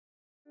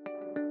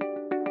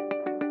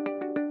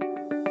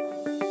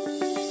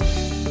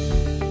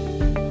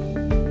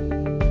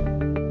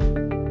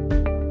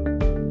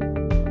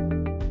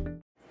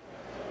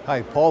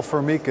Hi, Paul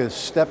Formica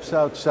steps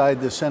outside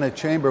the Senate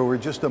chamber where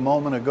just a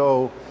moment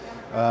ago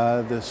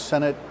the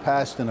Senate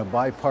passed in a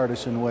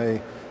bipartisan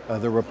way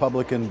the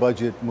Republican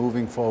budget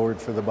moving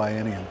forward for the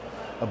biennium.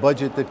 A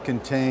budget that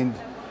contained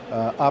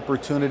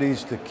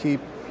opportunities to keep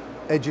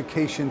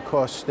education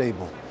costs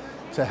stable,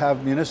 to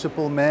have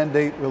municipal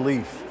mandate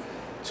relief,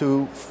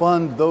 to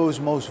fund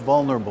those most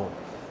vulnerable,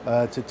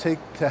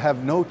 to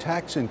have no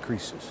tax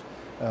increases,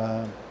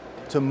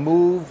 to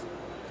move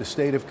the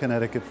state of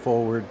Connecticut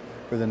forward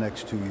for the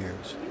next 2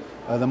 years.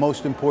 The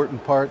most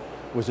important part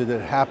was that it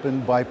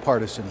happened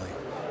bipartisanly.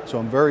 So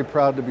I'm very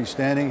proud to be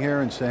standing here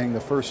and saying the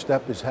first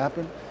step has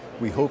happened.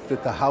 We hope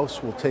that the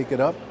House will take it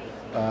up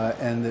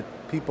and that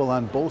people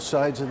on both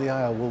sides of the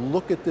aisle will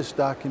look at this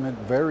document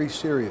very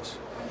serious,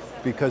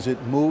 because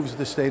it moves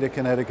the state of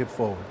Connecticut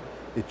forward.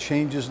 It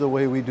changes the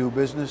way we do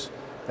business,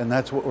 and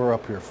that's what we're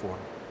up here for.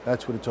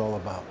 That's what it's all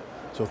about.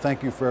 So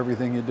thank you for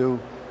everything you do.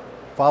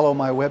 Follow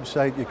my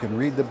website. You can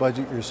read the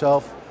budget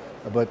yourself,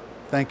 but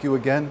thank you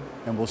again,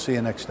 and we'll see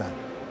you next time.